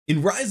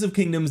In Rise of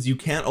Kingdoms, you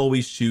can't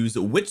always choose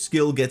which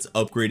skill gets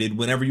upgraded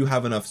whenever you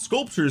have enough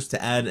sculptures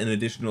to add an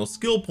additional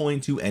skill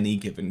point to any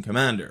given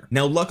commander.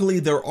 Now luckily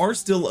there are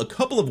still a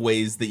couple of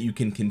ways that you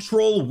can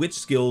control which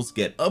skills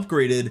get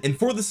upgraded, and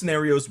for the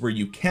scenarios where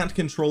you can't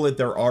control it,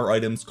 there are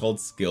items called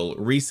skill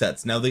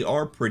resets. Now they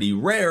are pretty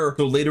rare,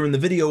 so later in the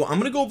video I'm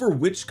going to go over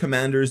which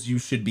commanders you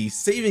should be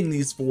saving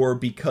these for,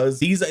 because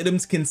these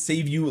items can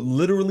save you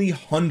literally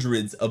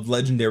hundreds of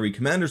legendary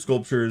commander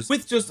sculptures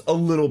with just a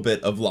little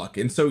bit of luck,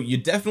 and so you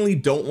definitely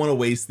don't want to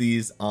waste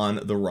these on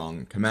the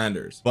wrong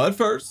commanders. But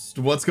first,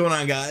 what's going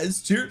on,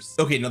 guys? Cheers.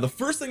 Okay, now the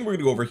first thing we're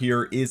gonna go over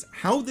here is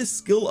how this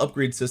skill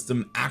upgrade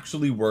system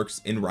actually works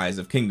in Rise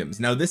of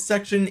Kingdoms. Now this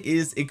section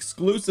is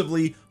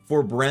exclusively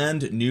for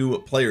brand new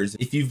players.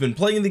 If you've been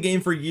playing the game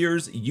for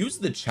years, use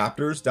the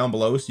chapters down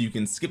below so you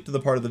can skip to the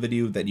part of the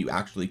video that you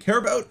actually care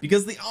about,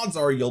 because the odds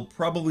are you'll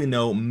probably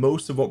know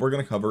most of what we're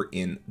going to cover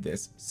in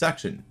this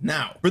section.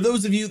 Now for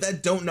those of you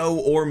that don't know,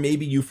 or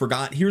maybe you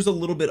forgot, here's a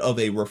little bit of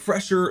a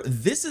refresher.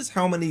 This is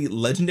how many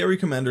legendary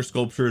commander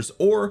sculptures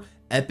or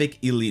epic,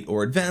 elite,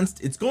 or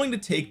advanced it's going to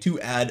take to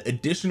add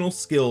additional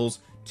skills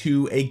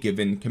to a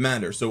given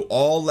commander. So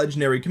all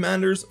legendary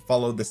commanders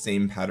follow the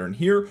same pattern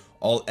here,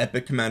 all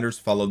epic commanders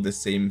follow the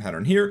same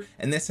pattern here,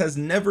 and this has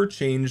never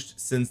changed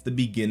since the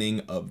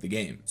beginning of the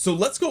game. So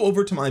let's go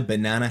over to my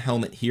banana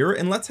helmet here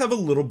and let's have a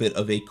little bit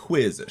of a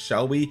quiz,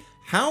 shall we?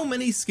 How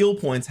many skill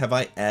points have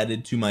I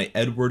added to my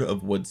Edward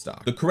of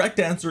Woodstock? The correct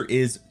answer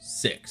is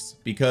 6,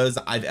 because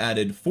I've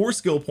added 4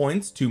 skill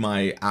points to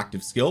my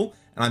active skill,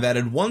 and I've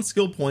added 1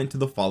 skill point to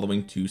the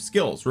following 2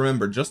 skills.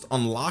 Remember, just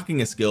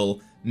unlocking a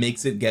skill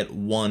makes it get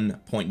 1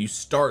 point. You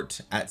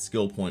start at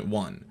skill point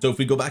 1. So if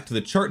we go back to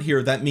the chart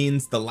here, that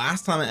means the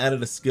last time I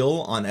added a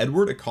skill on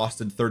Edward, it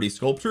costed 30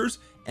 sculptures,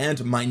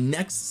 and my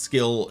next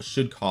skill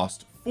should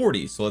cost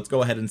 40. So let's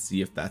go ahead and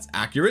see if that's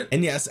accurate.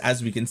 And yes,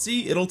 as we can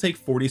see, it'll take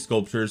 40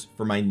 sculptures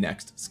for my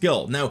next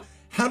skill. Now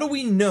how do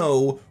we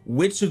know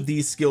which of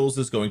these skills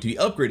is going to be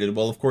upgraded?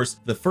 Well, of course,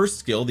 the first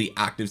skill, the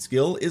active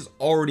skill, is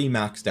already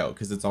maxed out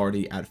because it's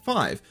already at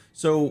 5.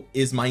 So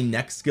is my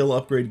next skill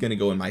upgrade going to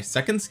go in my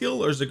second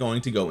skill, or is it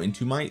going to go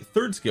into my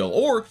third skill,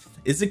 or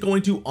is it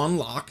going to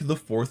unlock the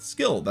 4th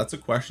skill? That's a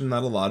question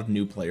that a lot of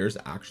new players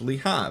actually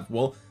have.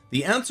 Well,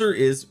 the answer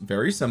is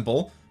very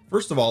simple.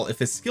 First of all,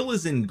 if a skill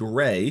is in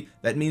gray,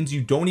 that means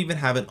you don't even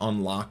have it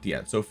unlocked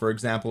yet. So for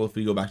example, if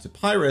we go back to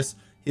Pyrrhus,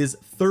 his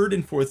 3rd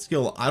and 4th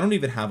skill I don't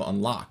even have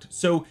unlocked.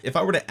 So if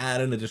I were to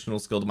add an additional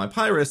skill to my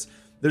Pyrrhus,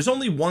 there's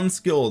only 1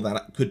 skill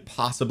that could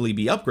possibly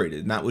be upgraded,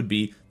 and that would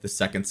be the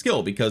 2nd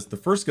skill, because the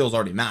 1st skill is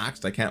already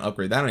maxed. I can't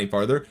upgrade that any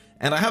farther,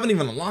 and I haven't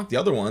even unlocked the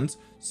other ones.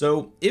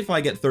 So if I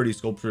get 30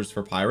 sculptures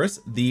for Pyrrhus,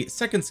 the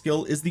 2nd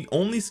skill is the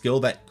only skill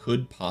that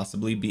could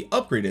possibly be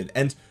upgraded.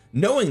 And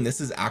knowing this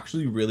is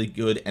actually really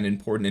good and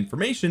important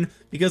information,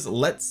 because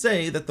let's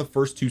say that the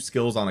first 2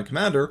 skills on a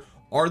commander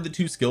are the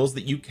 2 skills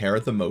that you care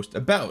the most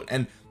about,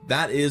 and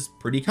that is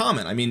pretty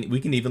common. I mean, we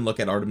can even look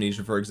at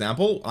Artemisia, for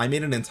example. I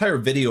made an entire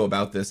video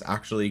about this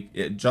actually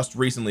just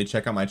recently.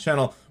 Check out my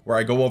channel where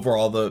I go over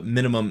all the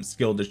minimum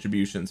skill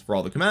distributions for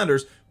all the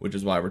commanders, which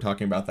is why we're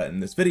talking about that in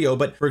this video.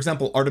 But for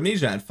example,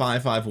 Artemisia at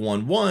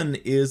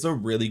 5511 is a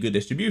really good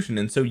distribution,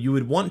 and so you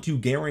would want to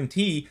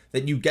guarantee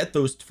that you get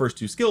those first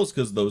 2 skills,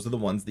 because those are the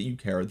ones that you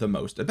care the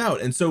most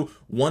about. And so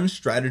one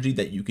strategy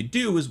that you could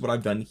do is what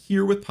I've done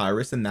here with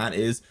Pyrrhus, and that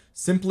is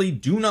simply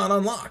do not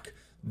unlock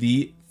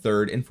the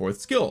 3rd and 4th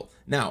skill.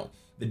 Now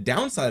the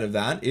downside of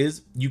that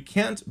is you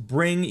can't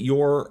bring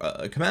your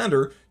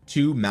commander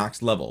to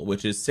max level,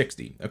 which is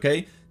 60.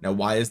 Okay, now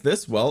why is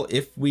this? Well,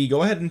 if we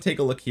go ahead and take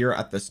a look here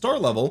at the star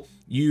level,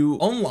 you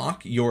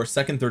unlock your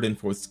 2nd, 3rd, and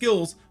 4th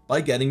skills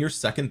by getting your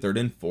 2nd, 3rd,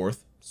 and 4th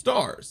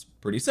stars.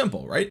 Pretty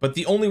simple, right? But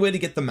the only way to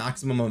get the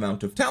maximum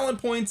amount of talent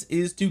points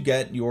is to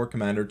get your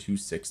commander to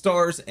 6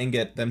 stars and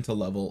get them to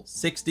level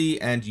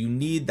 60, and you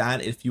need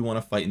that if you want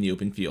to fight in the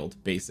open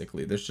field.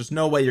 Basically, there's just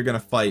no way you're going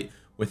to fight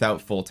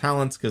without full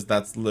talents, because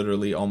that's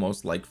literally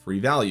almost like free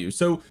value.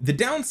 So the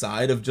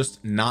downside of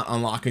just not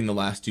unlocking the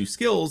last 2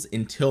 skills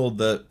until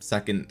the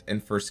 2nd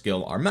and 1st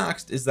skill are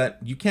maxed is that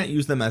you can't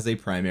use them as a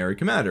primary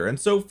commander. And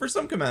so for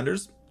some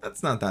commanders,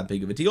 that's not that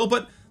big of a deal.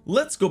 But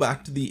let's go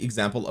back to the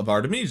example of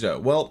Artemisia.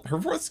 Well, her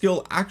 4th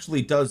skill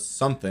actually does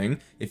something.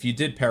 If you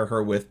did pair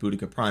her with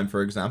Boudica Prime,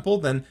 for example,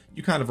 then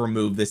you kind of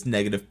remove this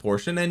negative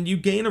portion and you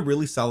gain a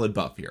really solid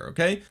buff here.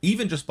 Okay,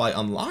 even just by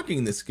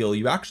unlocking this skill,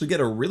 you actually get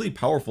a really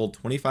powerful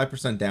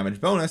 25%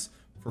 damage bonus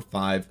for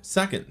 5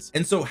 seconds.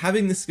 And so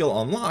having this skill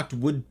unlocked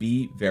would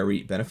be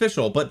very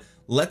beneficial. But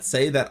let's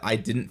say that I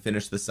didn't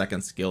finish the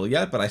 2nd skill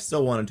yet, but I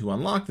still wanted to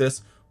unlock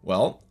this.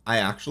 Well, I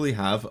actually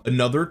have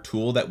another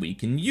tool that we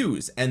can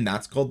use, and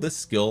that's called the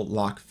skill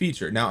lock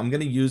feature. Now I'm going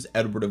to use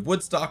Edward of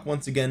Woodstock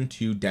once again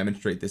to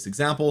demonstrate this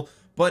example,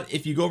 but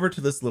if you go over to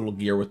this little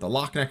gear with the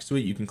lock next to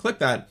it, you can click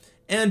that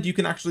and you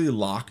can actually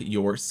lock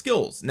your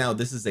skills. Now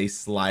this is a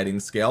sliding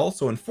scale,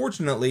 so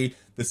unfortunately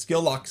the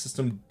skill lock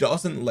system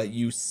doesn't let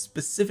you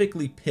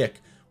specifically pick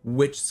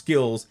which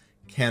skills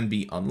can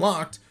be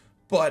unlocked,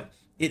 but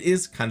it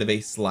is kind of a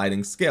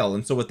sliding scale.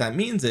 And so what that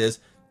means is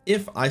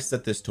if I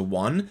set this to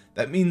 1,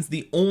 that means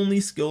the only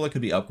skill that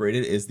could be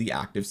upgraded is the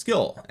active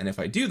skill, and if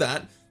I do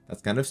that,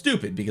 that's kind of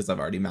stupid because I've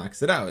already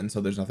maxed it out, and so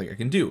there's nothing I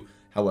can do.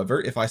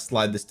 However, if I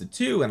slide this to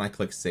 2 and I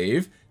click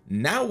save,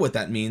 now what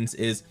that means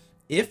is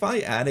if I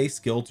add a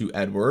skill to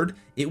Edward,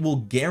 it will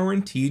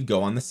guaranteed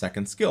go on the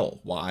second skill.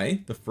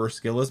 Why? The first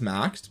skill is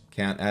maxed,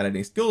 can't add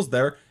any skills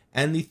there,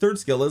 and the third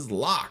skill is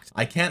locked.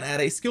 I can't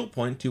add a skill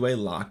point to a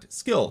locked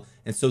skill,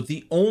 and so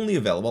the only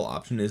available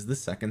option is the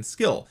second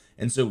skill.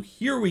 And so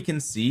here we can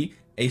see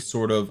a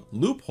sort of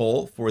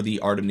loophole for the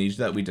Art Amnesia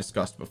that we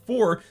discussed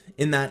before,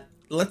 in that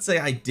let's say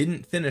I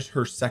didn't finish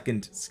her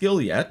second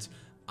skill yet,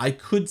 I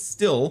could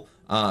still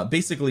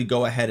basically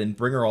go ahead and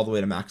bring her all the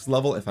way to max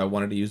level if I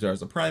wanted to use her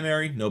as a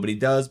primary. Nobody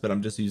does, but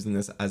I'm just using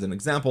this as an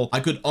example. I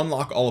could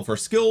unlock all of her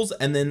skills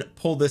and then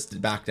pull this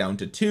back down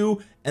to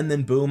 2, and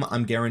then boom,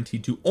 I'm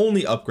guaranteed to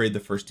only upgrade the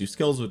first 2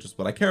 skills, which is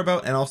what I care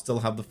about, and I'll still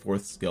have the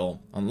 4th skill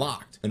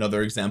unlocked.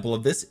 Another example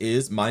of this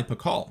is my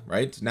Pakal.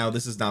 Right now,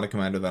 this is not a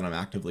commander that I'm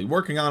actively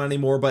working on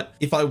anymore, but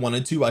if I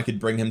wanted to, I could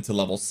bring him to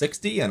level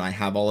 60 and I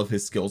have all of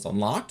his skills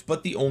unlocked,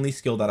 but the only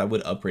skill that I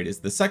would upgrade is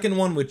the second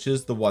one, which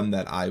is the one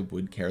that I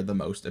would care the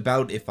most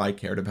about if I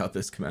cared about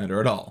this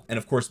commander at all. And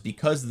of course,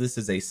 because this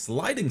is a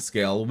sliding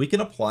scale, we can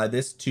apply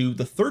this to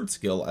the third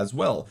skill as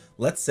well.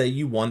 Let's say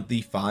you want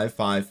the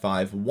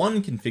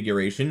 5-5-5-1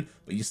 configuration,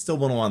 but you still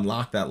want to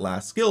unlock that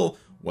last skill.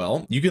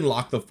 Well, you can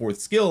lock the 4th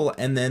skill,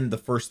 and then the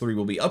first 3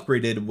 will be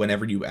upgraded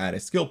whenever you add a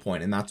skill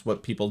point, and that's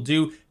what people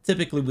do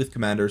typically with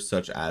commanders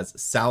such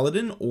as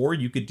Saladin, or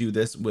you could do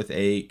this with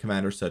a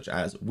commander such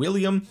as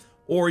William,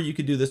 or you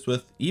could do this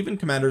with even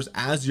commanders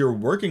as you're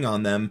working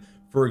on them,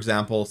 for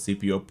example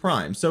CPO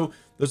Prime. So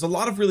there's a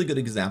lot of really good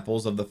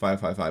examples of the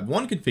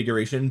 5-5-5-1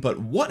 configuration, but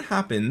what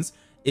happens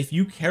if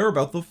you care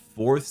about the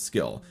 4th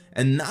skill?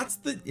 And that's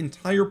the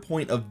entire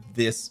point of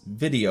this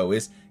video,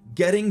 is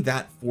getting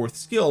that 4th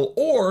skill.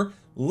 Or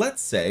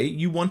let's say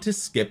you want to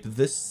skip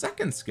the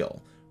second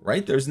skill,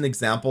 right? There's an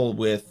example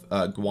with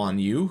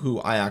Guan Yu, who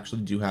I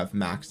actually do have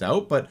maxed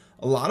out, but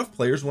a lot of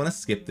players want to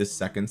skip this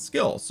second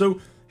skill. So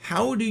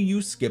how do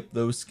you skip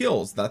those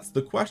skills? That's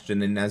the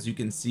question. And as you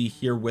can see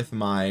here with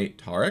my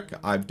Tariq,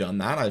 I've done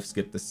that. I've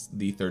skipped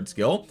the 3rd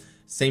skill.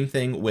 Same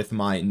thing with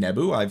my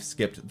Nebu, I've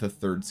skipped the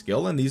 3rd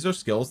skill, and these are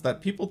skills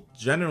that people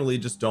generally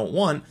just don't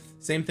want.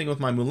 Same thing with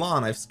my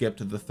Mulan, I've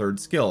skipped the 3rd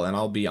skill, and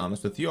I'll be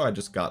honest with you, I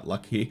just got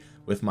lucky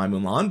with my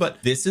Mulan,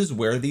 but this is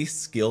where the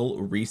skill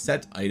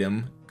reset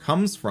item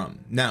comes from.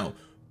 Now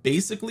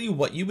basically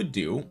what you would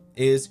do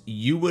is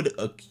you would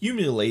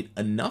accumulate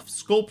enough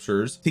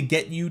sculptures to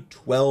get you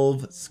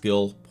 12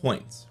 skill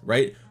points,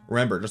 right?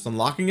 Remember, just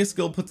unlocking a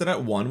skill puts it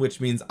at 1,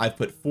 which means I've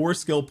put 4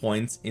 skill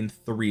points in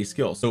 3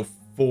 skills, so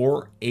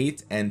 4,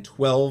 8, and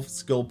 12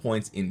 skill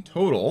points in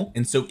total.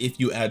 And so if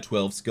you add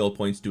 12 skill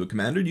points to a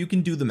commander, you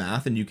can do the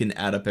math and you can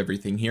add up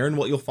everything here, and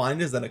what you'll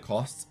find is that it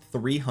costs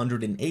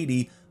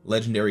 380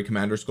 legendary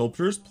commander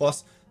sculptures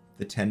plus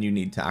the 10 you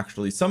need to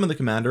actually summon the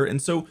commander.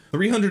 And so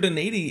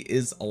 380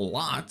 is a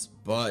lot,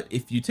 but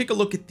if you take a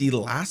look at the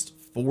last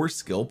 4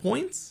 skill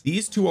points,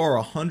 these two are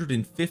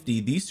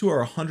 150, these two are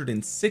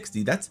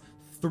 160. That's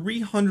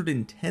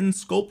 310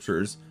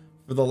 sculptures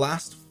for the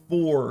last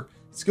 4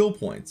 skill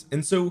points.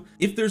 And so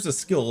if there's a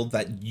skill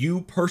that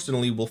you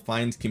personally will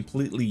find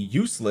completely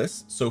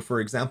useless, so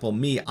for example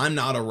me, I'm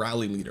not a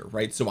rally leader,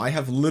 right? So I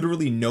have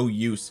literally no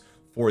use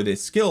for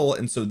this skill,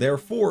 and so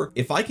therefore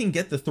if I can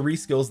get the 3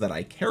 skills that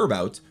I care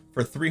about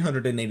for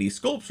 380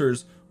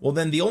 sculptures, well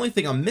then the only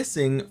thing I'm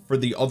missing for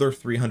the other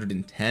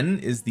 310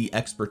 is the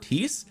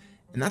expertise,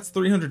 and that's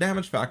 300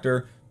 damage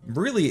factor.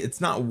 Really,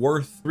 it's not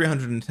worth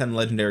 310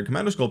 legendary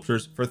commander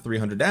sculptures for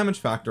 300 damage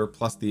factor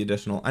plus the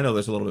additional. I know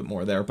there's a little bit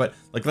more there, but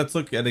like let's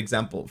look at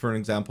example. For an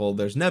example,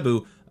 there's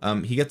Nebu,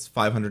 he gets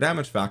 500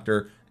 damage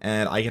factor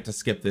and I get to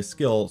skip this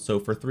skill, so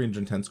for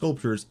 310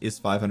 sculptures, is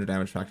 500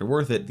 damage factor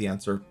worth it? The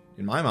answer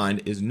in my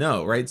mind is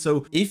no, right?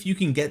 So if you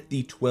can get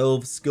the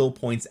 12 skill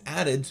points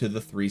added to the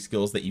 3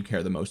 skills that you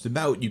care the most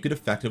about, you could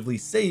effectively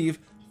save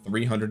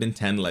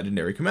 310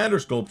 legendary commander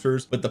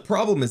sculptures. But the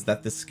problem is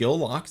that the skill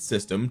lock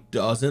system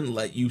doesn't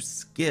let you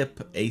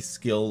skip a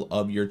skill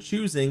of your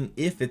choosing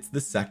if it's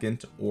the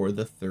second or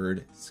the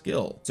 3rd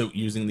skill. So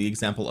using the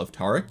example of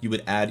Tariq, you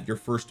would add your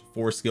first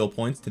 4 skill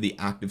points to the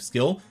active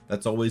skill.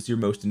 That's always your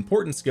most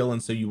important skill,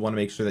 and so you want to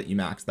make sure that you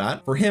max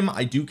that. For him,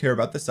 I do care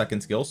about the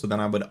second skill, so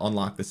then I would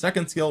unlock the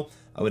second skill.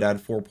 I would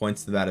add 4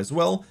 points to that as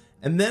well,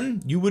 and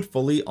then you would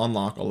fully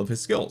unlock all of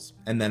his skills.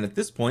 And then at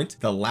this point,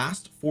 the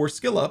last 4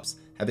 skill ups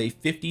have a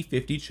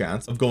 50-50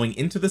 chance of going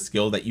into the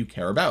skill that you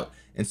care about,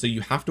 and so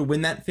you have to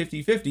win that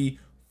 50-50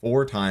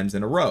 4 times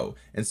in a row,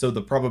 and so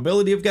the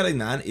probability of getting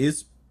that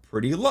is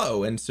pretty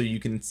low. And so you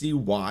can see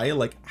why,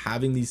 like,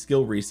 having these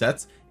skill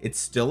resets, it's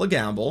still a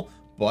gamble,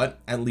 but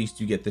at least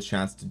you get the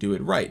chance to do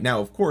it right. Now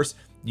of course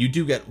you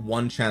do get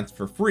 1 chance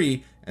for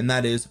free, and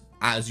that is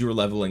as you're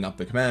leveling up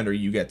the commander,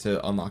 you get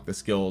to unlock the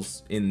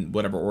skills in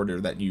whatever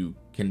order that you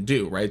can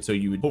do, right? So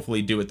you would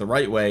hopefully do it the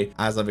right way,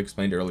 as I've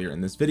explained earlier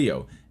in this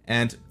video.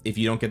 And if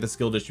you don't get the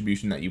skill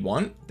distribution that you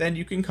want, then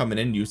you can come in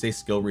and use a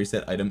skill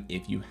reset item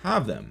if you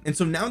have them. And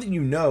so now that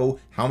you know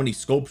how many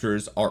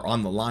sculptures are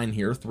on the line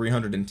here,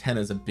 310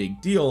 is a big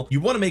deal.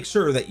 You want to make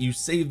sure that you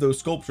save those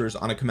sculptures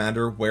on a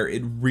commander where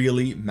it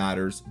really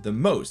matters the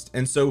most.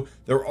 And so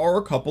there are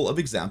a couple of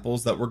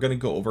examples that we're going to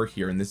go over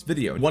here in this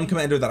video. One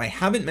commander that I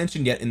haven't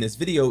mentioned yet in this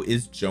video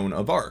is Joan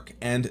of Arc,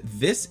 and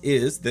this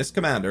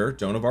commander,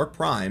 Joan of Arc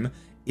Prime,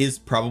 is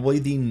probably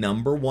the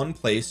 #1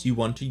 place you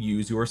want to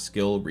use your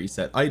skill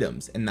reset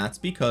items, and that's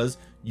because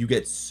you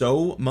get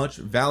so much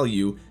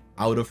value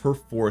out of her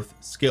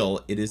 4th skill.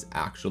 It is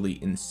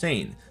actually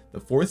insane. The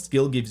 4th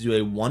skill gives you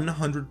a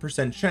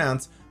 100%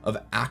 chance of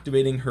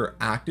activating her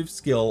active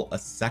skill a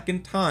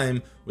second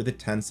time with a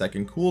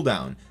 10-second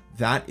cooldown.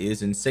 That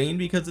is insane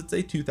because it's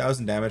a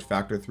 2000 damage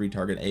factor 3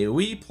 target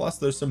AoE, plus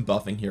there's some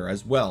buffing here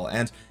as well,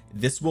 and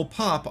this will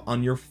pop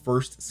on your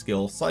 1st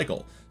skill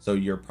cycle. So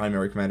your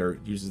primary commander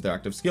uses their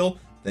active skill,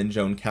 then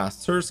Joan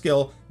casts her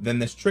skill, then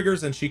this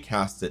triggers and she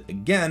casts it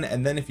again,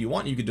 and then if you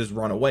want you could just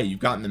run away. You've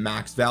gotten the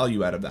max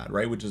value out of that,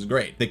 right? Which is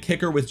great. The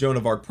kicker with Joan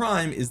of Arc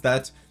Prime is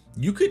that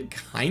you could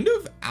kind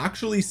of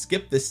actually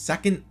skip the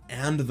 2nd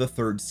and the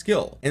 3rd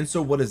skill. And so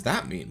what does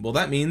that mean? Well,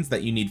 that means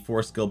that you need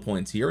 4 skill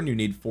points here and you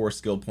need 4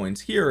 skill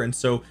points here. And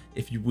so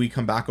if we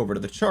come back over to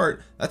the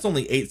chart, that's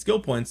only 8 skill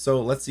points. So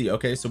let's see.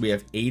 Okay, so we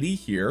have 80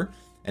 here,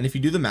 and if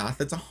you do the math,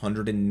 that's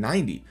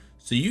 190.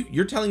 So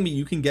you're telling me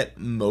you can get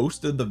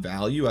most of the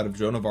value out of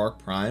Joan of Arc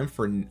Prime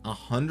for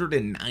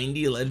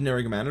 190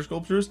 legendary commander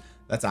sculptures?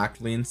 That's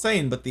actually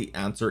insane. But the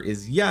answer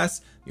is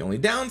yes. The only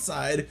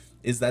downside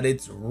is that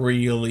it's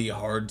really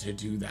hard to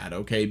do that,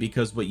 okay?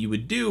 Because what you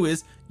would do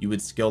is you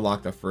would skill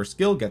lock the 1st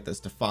skill, get this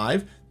to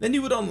 5, then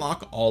you would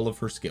unlock all of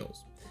her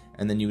skills,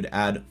 and then you would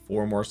add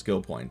 4 more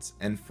skill points,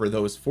 and for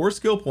those 4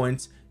 skill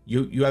points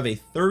you have a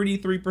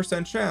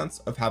 33% chance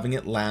of having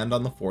it land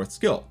on the 4th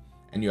skill,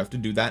 and you have to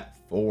do that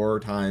 4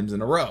 times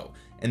in a row.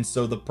 And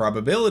so the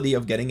probability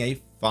of getting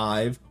a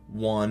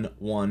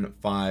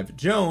 5-1-1-5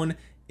 Joan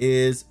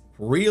is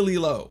really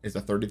low. It's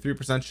a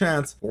 33%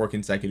 chance 4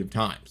 consecutive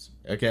times.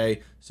 Okay,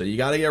 so you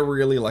got to get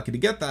really lucky to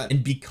get that,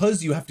 and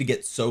because you have to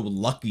get so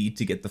lucky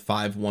to get the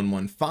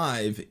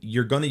 5-1-1-5,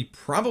 you're going to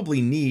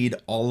probably need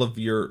all of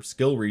your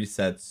skill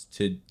resets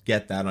to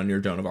get that on your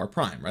Joan of Arc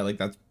Prime, right? Like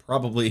that's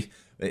probably,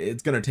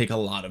 it's going to take a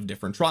lot of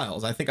different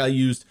trials. I think I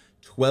used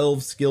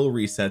 12 skill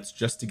resets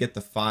just to get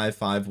the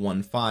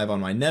 5-5-1-5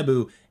 on my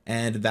Nebu,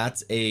 and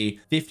that's a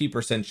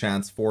 50%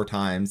 chance 4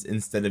 times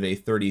instead of a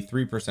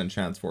 33%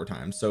 chance 4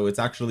 times. So it's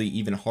actually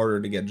even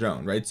harder to get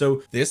Joan, right?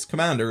 So this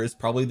commander is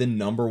probably the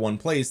 #1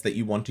 place that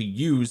you want to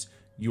use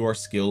your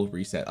skill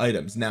reset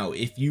items. Now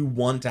if you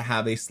want to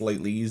have a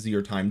slightly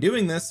easier time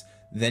doing this,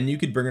 then you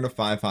could bring it to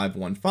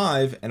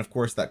 5-5-1-5, and of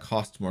course that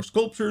costs more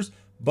sculptures,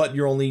 but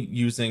you're only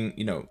using,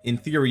 you know, in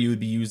theory you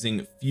would be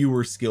using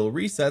fewer skill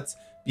resets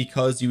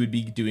because you would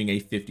be doing a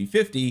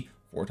 50-50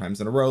 4 times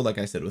in a row, like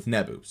I said with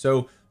Nebu.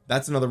 So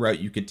that's another route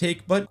you could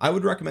take, but I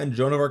would recommend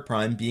Joan of Arc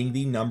Prime being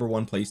the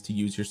 #1 place to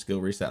use your skill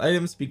reset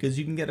items, because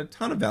you can get a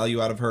ton of value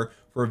out of her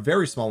for a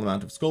very small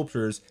amount of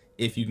sculptures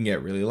if you can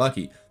get really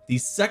lucky. The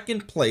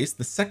second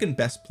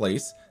best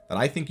place that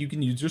I think you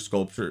can use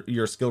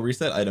your skill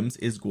reset items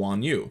is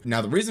Guan Yu.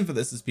 Now the reason for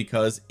this is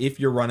because if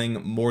you're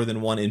running more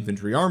than 1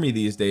 infantry army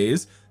these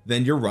days,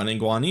 then you're running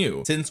Guan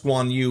Yu. Since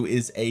Guan Yu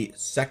is a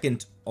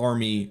 2nd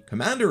army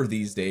commander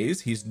these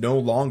days, he's no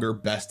longer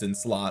best in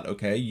slot,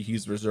 okay?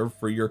 He's reserved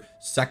for your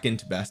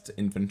 2nd best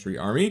infantry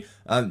army.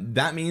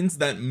 That means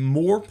that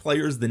more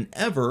players than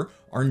ever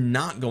are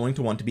not going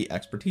to want to be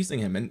expertising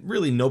him, and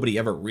really nobody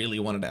ever really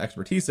wanted to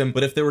expertise him.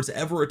 But if there was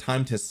ever a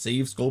time to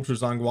save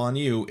sculptures on Guan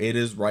Yu, it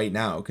is right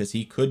now, because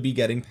he could be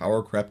getting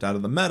power crept out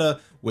of the meta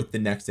with the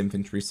next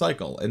infantry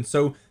cycle. And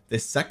so the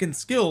 2nd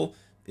skill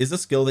is a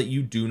skill that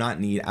you do not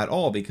need at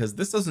all, because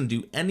this doesn't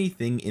do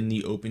anything in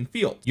the open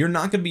field. You're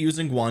not going to be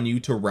using Guan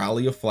Yu to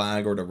rally a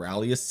flag or to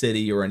rally a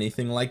city or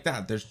anything like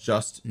that. There's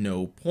just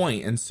no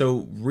point. And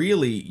so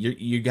really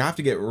you have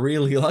to get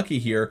really lucky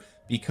here,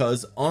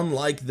 because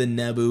unlike the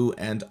Nebu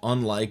and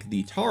unlike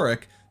the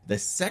Tariq, the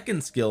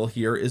 2nd skill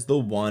here is the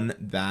one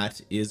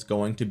that is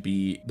going to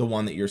be the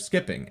one that you're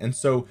skipping. And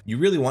so you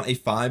really want a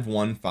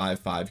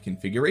 5-1-5-5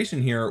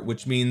 configuration here,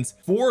 which means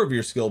 4 of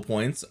your skill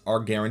points are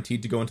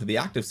guaranteed to go into the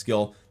active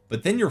skill,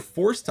 but then you're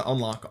forced to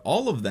unlock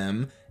all of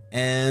them,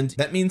 and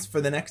that means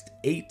for the next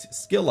 8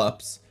 skill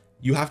ups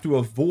you have to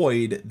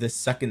avoid the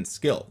 2nd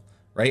skill,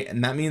 right?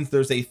 And that means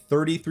there's a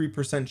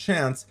 33%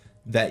 chance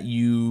that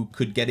you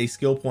could get a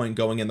skill point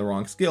going in the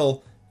wrong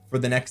skill for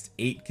the next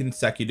 8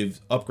 consecutive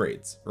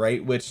upgrades,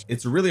 right? Which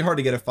it's really hard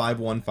to get a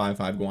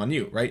 5-1-5-5 Guan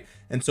Yu, right?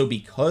 And so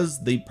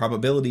because the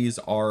probabilities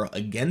are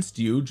against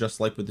you, just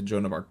like with the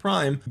Joan of Arc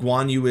Prime,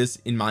 Guan Yu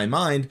is, in my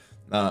mind,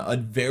 a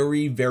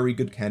very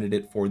good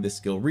candidate for the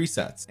skill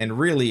resets. And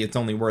really it's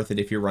only worth it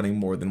if you're running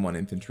more than 1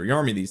 infantry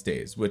army these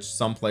days, which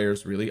some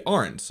players really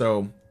aren't.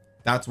 So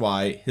that's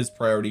why his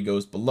priority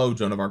goes below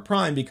Joan of Arc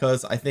Prime,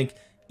 because I think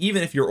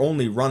even if you're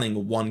only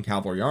running one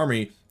cavalry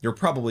army, you're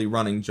probably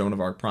running Joan of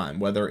Arc Prime,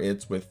 whether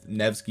it's with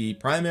Nevsky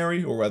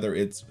primary or whether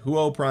it's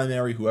Huo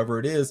primary, whoever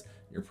it is,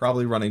 you're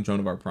probably running Joan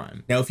of Arc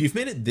Prime. Now if you've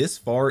made it this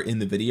far in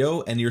the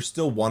video and you're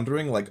still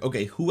wondering like,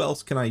 okay, who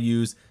else can I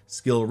use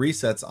skill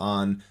resets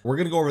on, we're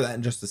going to go over that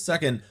in just a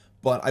second.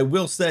 But I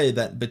will say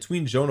that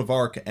between Joan of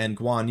Arc and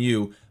Guan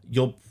Yu,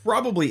 you'll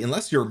probably,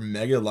 unless you're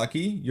mega lucky,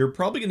 you're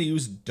probably going to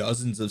use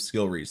dozens of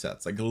skill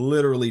resets, like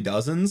literally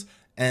dozens.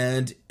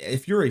 And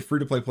if you're a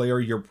free-to-play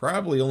player, you're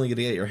probably only going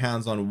to get your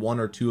hands on 1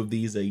 or 2 of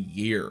these a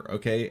year.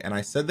 Okay, and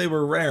I said they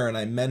were rare and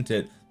I meant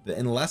it.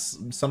 Unless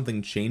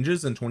something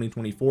changes in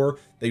 2024,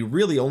 they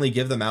really only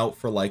give them out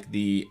for like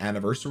the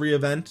anniversary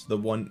event, the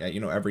one,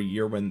 you know, every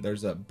year when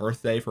there's a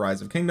birthday for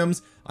Rise of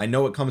Kingdoms. I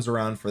know it comes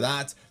around for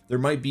that. There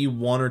might be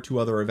 1 or 2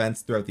 other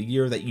events throughout the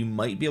year that you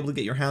might be able to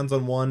get your hands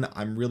on one.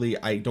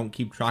 I don't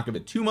keep track of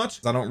it too much,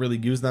 I don't really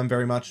use them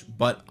very much,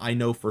 but I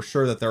know for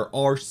sure that there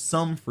are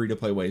some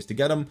free-to-play ways to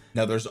get them.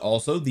 Now there's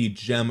also the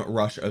Gem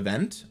Rush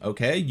event.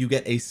 Okay, you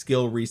get a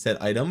skill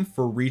reset item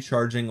for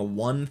recharging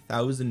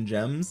 1,000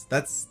 gems.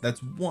 That's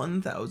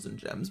 1,000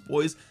 gems,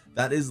 boys.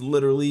 That is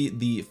literally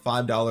the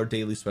 $5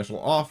 daily special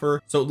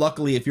offer. So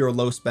luckily, if you're a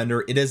low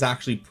spender, it is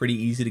actually pretty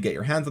easy to get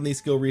your hands on these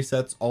skill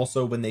resets.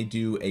 Also, when they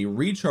do a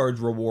recharge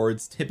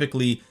rewards,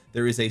 typically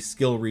there is a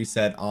skill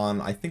reset on,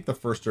 I think, the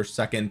first or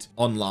second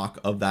unlock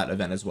of that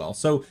event as well.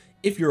 So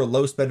if you're a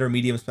low spender,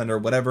 medium spender,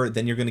 whatever,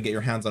 then you're going to get your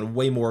hands on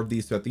way more of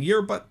these throughout the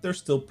year, but they're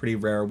still pretty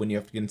rare when you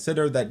have to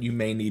consider that you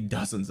may need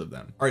dozens of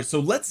them. All right, so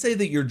let's say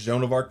that your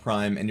Joan of Arc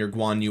Prime and your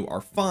Guan Yu are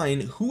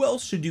fine. Who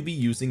else should you be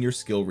using your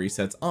skill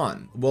resets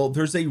on? Well,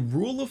 there's a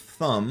rule of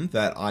thumb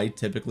that I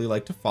typically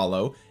like to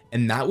follow,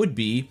 and that would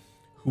be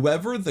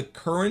whoever the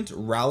current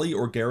rally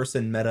or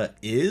garrison meta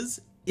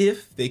is,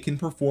 if they can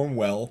perform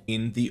well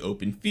in the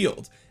open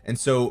field. And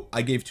so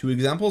I gave 2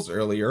 examples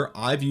earlier.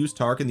 I've used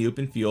Tark in the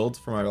open field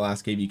for my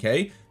last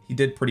KVK. He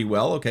did pretty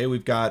well. Okay,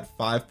 we've got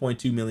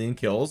 5.2 million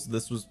kills.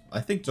 This was,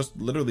 I think, just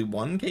literally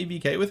 1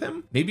 KVK with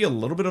him, maybe a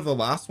little bit of the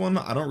last one,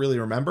 I don't really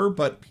remember,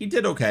 but he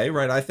did okay,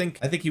 right? I think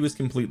he was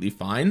completely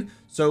fine.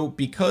 So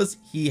because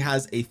he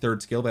has a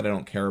 3rd skill that I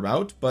don't care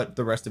about, but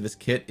the rest of his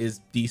kit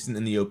is decent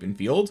in the open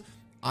field,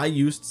 I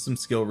used some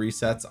skill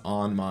resets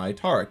on my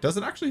Tarek. Does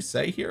it actually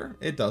say here?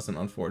 It doesn't,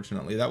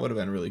 unfortunately. That would have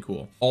been really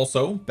cool.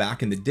 Also,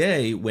 back in the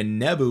day when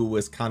Nebu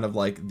was kind of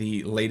like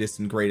the latest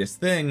and greatest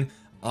thing,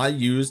 I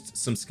used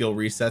some skill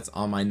resets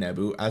on my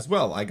Nebu as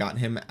well. I got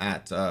him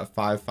at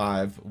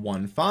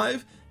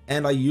 5515,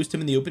 and I used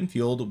him in the open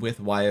field with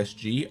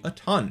YSG a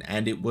ton,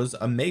 and it was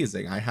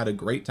amazing. I had a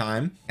great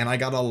time, and I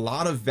got a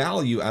lot of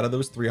value out of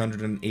those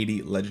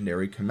 380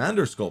 legendary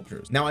commander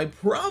sculptures. Now I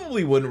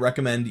probably wouldn't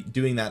recommend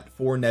doing that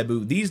for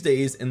Nebu these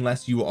days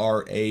unless you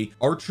are a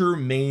archer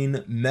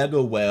main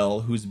mega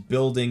whale who's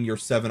building your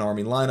 7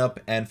 army lineup,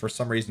 and for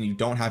some reason you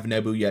don't have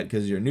Nebu yet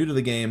because you're new to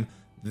the game,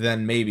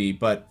 then maybe.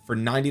 But for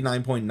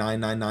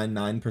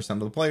 99.9999% of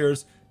the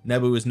players,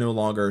 Nebu is no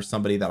longer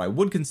somebody that I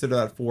would consider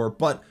that for.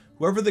 But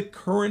whoever the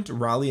current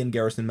rally and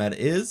garrison meta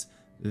is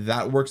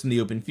that works in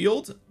the open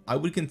field, I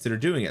would consider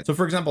doing it. So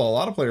for example, a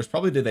lot of players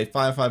probably did a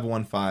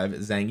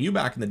 5515 Zhang Yu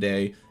back in the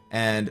day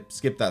and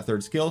skipped that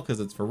 3rd skill because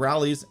it's for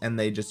rallies, and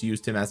they just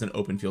used him as an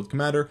open field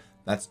commander.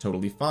 That's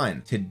totally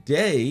fine.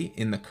 Today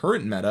in the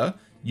current meta,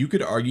 you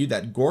could argue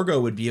that Gorgo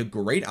would be a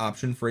great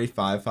option for a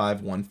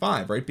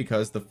 5515, right?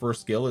 Because the 1st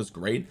skill is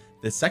great,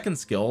 the 2nd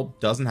skill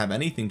doesn't have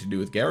anything to do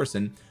with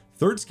garrison,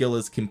 3rd skill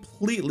is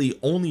completely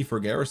only for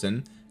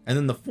garrison, and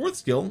then the 4th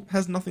skill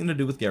has nothing to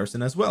do with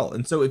garrison as well.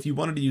 And so if you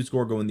wanted to use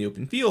Gorgo in the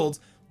open field,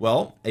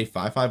 well, a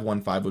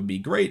 5515 would be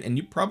great, and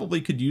you probably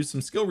could use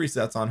some skill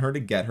resets on her to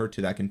get her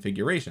to that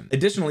configuration.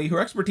 Additionally, her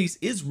expertise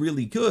is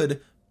really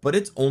good, but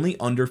it's only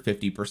under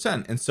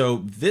 50%, and so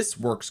this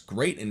works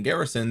great in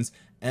garrisons,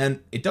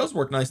 and it does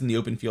work nice in the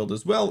open field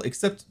as well,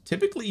 except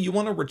typically you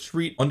want to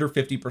retreat under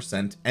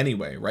 50%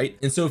 anyway, right?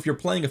 And so if you're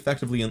playing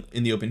effectively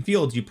in the open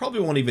field, you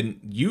probably won't even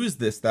use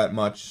this that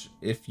much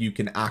if you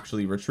can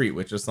actually retreat,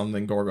 which is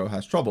something Gorgo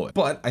has trouble with.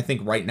 But I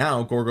think right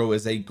now Gorgo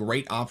is a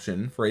great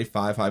option for a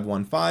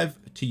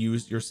 5515 to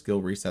use your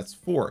skill resets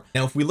for.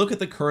 Now if we look at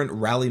the current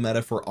rally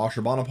meta for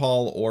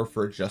Ashurbanipal or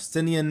for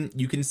Justinian,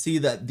 you can see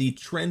that the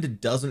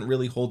trend doesn't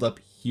really hold up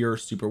here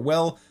super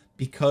well,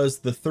 because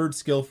the 3rd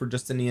skill for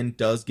Justinian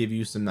does give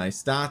you some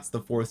nice stats.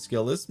 The 4th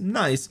skill is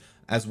nice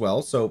as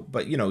well. So,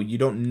 but you know, you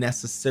don't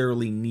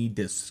necessarily need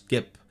to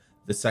skip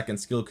the 2nd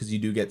skill because you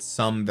do get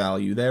some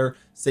value there.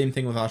 Same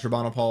thing with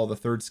Ashurbanipal, the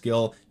 3rd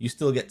skill, you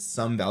still get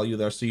some value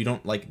there, so you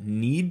don't like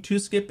need to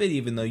skip it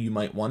even though you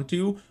might want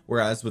to,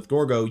 whereas with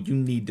Gorgo you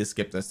need to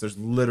skip this. There's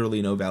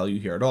literally no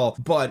value here at all.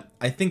 But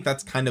I think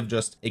that's kind of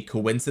just a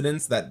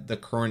coincidence that the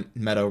current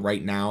meta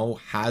right now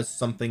has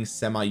something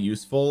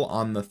semi-useful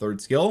on the 3rd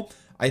skill.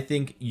 I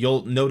think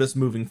you'll notice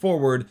moving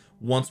forward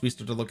once we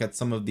start to look at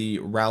some of the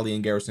rally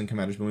and garrison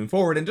commanders moving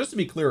forward. And just to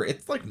be clear,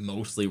 it's like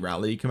mostly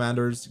rally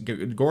commanders.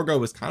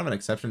 Gorgo is kind of an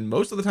exception.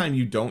 Most of the time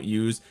you don't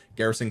use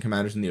garrison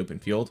commanders in the open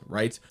field,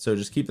 right? So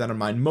just keep that in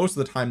mind. Most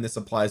of the time this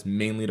applies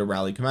mainly to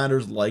rally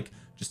commanders like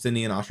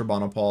Justinian,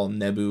 Ashurbanipal,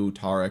 Nebu,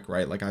 Tariq,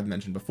 right, like I've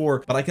mentioned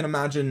before. But I can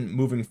imagine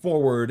moving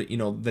forward, you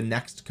know, the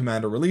next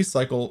commander release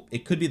cycle,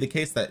 it could be the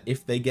case that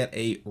if they get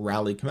a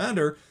rally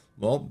commander,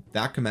 well,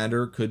 that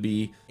commander could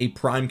be a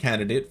prime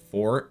candidate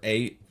for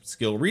a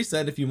skill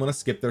reset if you want to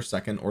skip their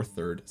second or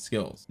third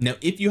skills. Now,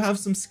 if you have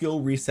some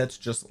skill resets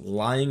just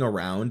lying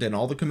around and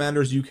all the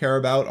commanders you care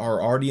about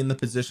are already in the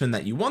position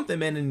that you want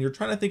them in, and you're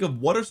trying to think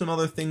of what are some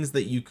other things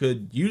that you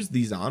could use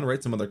these on,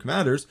 right, some other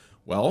commanders,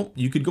 well,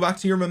 you could go back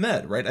to your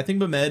Mehmed, right? I think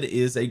Mehmed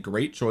is a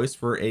great choice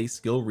for a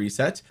skill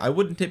reset. I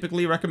wouldn't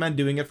typically recommend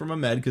doing it for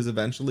Mehmed because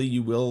eventually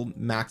you will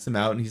max him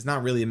out and he's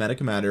not really a meta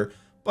commander.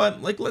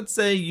 But like, let's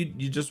say you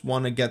just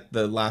want to get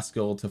the last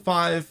skill to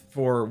 5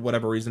 for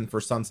whatever reason,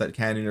 for Sunset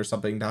Canyon or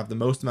something, to have the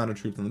most amount of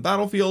troops on the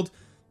battlefield.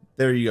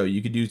 There you go,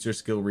 you could use your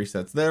skill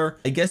resets there.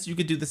 I guess you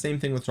could do the same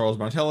thing with Charles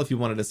Martel if you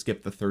wanted to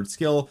skip the third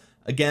skill.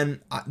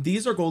 Again,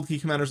 these are gold key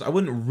commanders. I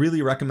wouldn't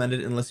really recommend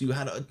it unless you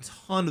had a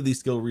ton of these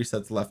skill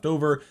resets left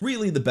over.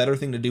 Really, the better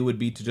thing to do would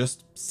be to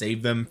just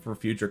save them for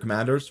future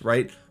commanders,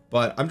 right?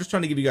 But I'm just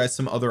trying to give you guys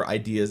some other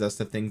ideas as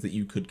to things that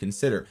you could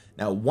consider.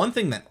 Now, one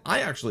thing that I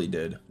actually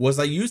did was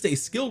I used a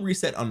skill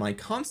reset on my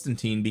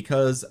Constantine,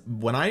 because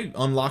when I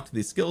unlocked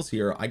these skills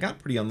here, I got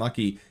pretty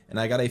unlucky and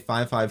I got a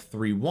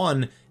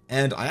 5531,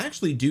 and I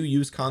actually do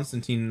use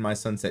Constantine in my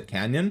Sunset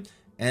Canyon,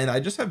 and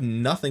I just have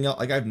nothing else.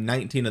 Like, I have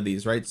 19 of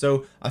these, right?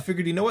 So I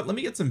figured, you know what, let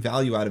me get some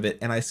value out of it,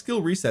 and I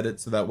skill reset it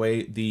so that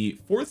way the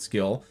fourth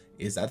skill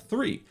is at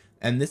 3.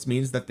 And this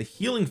means that the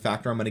healing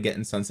factor I'm going to get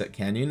in Sunset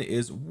Canyon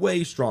is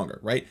way stronger,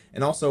 right?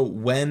 And also,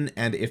 when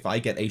and if I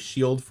get a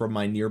shield from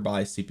my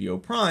nearby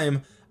CPO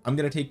Prime, I'm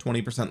going to take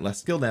 20% less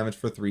skill damage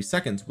for 3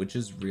 seconds, which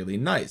is really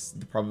nice.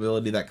 The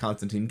probability that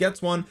Constantine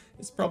gets one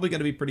is probably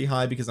going to be pretty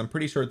high, because I'm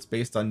pretty sure it's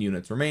based on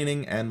units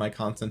remaining, and my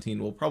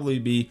Constantine will probably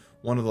be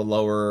one of the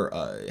lower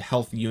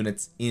health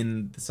units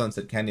in the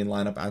Sunset Canyon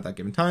lineup at that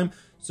given time.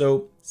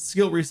 So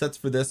skill resets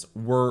for this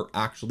were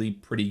actually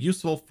pretty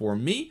useful for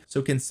me,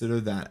 so consider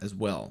that as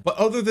well. But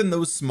other than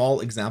those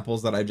small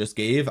examples that I just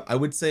gave, I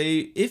would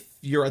say if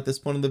you're at this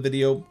point in the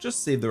video,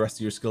 just save the rest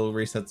of your skill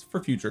resets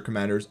for future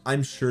commanders.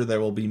 I'm sure there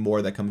will be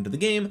more that come into the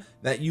game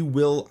that you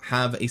will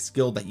have a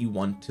skill that you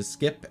want to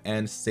skip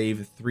and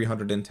save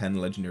 310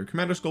 legendary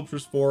commander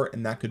sculptures for,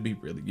 and that could be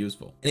really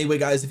useful. Anyway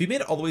guys, if you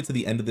made it all the way to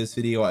the end of this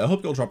video, I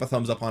hope you'll drop a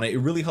thumbs up on it. It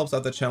really helps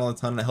out the channel a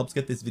ton, and it helps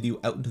get this video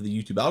out into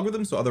the YouTube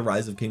algorithm so other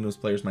Rise of Kingdoms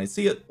players might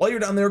see it. While you're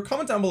down there,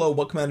 comment down below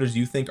what commanders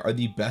you think are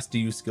the best to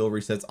use skill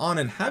resets on,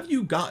 and have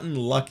you gotten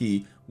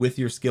lucky with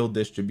your skill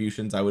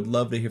distributions? I would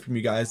love to hear from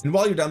you guys. And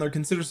while you're down there,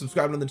 consider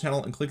subscribing to the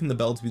channel and clicking the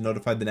bell to be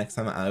notified the next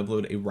time I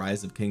upload a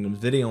Rise of Kingdoms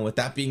video. And with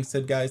that being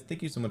said, guys,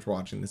 thank you so much for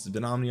watching. This has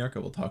been Omniarch. I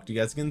will talk to you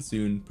guys again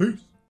soon. Peace.